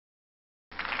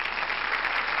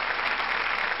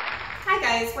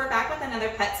guys, we're back with another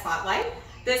pet spotlight.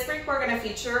 This week we're going to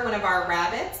feature one of our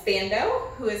rabbits, Bando,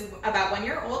 who is about 1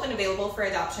 year old and available for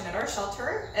adoption at our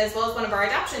shelter, as well as one of our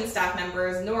adoption staff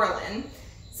members, Norlan.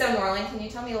 So Norlan, can you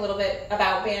tell me a little bit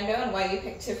about Bando and why you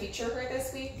picked to feature her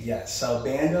this week? Yes, so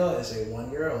Bando is a 1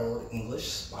 year old English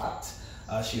Spot.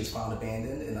 She was found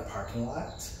abandoned in a parking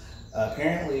lot.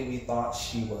 Apparently we thought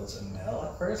she was a male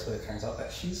at first, but it turns out that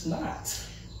she's not.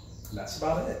 And that's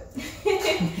about it.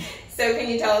 So can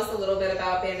you tell us a little bit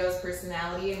about Bando's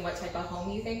personality and what type of home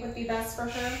you think would be best for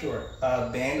her? Sure.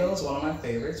 Bando is one of my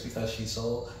favorites because she's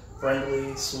so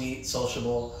friendly, sweet,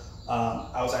 sociable.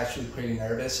 I was actually pretty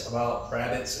nervous about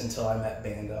rabbits until I met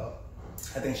Bando.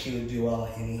 I think she would do well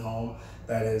in any home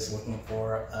that is looking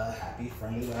for a happy,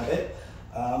 friendly rabbit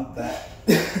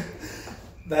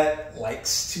that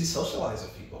likes to socialize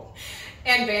with people.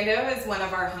 And Bando is one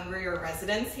of our hungrier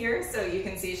residents here, so you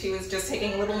can see she was just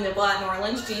taking a little nibble at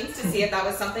Norlan's jeans to see if that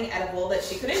was something edible that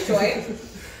she could enjoy.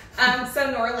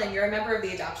 So Norlan, you're a member of the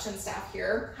adoption staff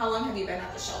here. How long have you been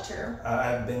at the shelter?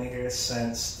 I've been here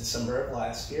since December of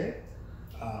last year.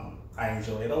 I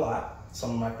enjoy it a lot. Some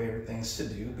of my favorite things to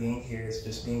do being here is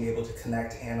just being able to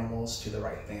connect animals to the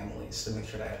right families to make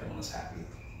sure that everyone is happy.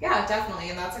 Yeah,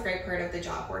 definitely, and that's a great part of the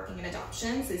job working in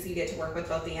adoptions is you get to work with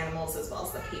both the animals as well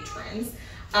as the patrons.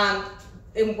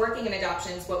 In working in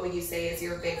adoptions, what would you say is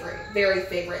your very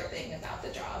favorite thing about the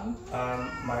job?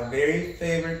 My very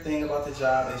favorite thing about the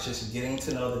job is just getting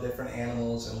to know the different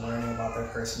animals and learning about their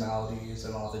personalities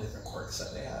and all the different quirks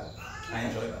that they have. I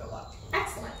enjoy that a lot.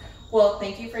 Excellent. Well,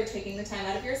 thank you for taking the time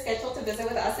out of your schedule to visit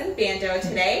with us in Bando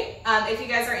today. If you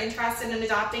guys are interested in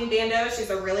adopting Bando, she's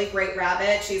a really great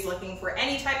rabbit. She's looking for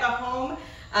any type of home.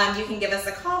 You can give us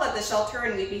a call at the shelter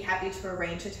and we'd be happy to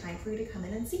arrange a time for you to come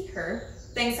in and see her.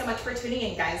 Thanks so much for tuning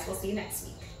in, guys. We'll see you next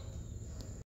week.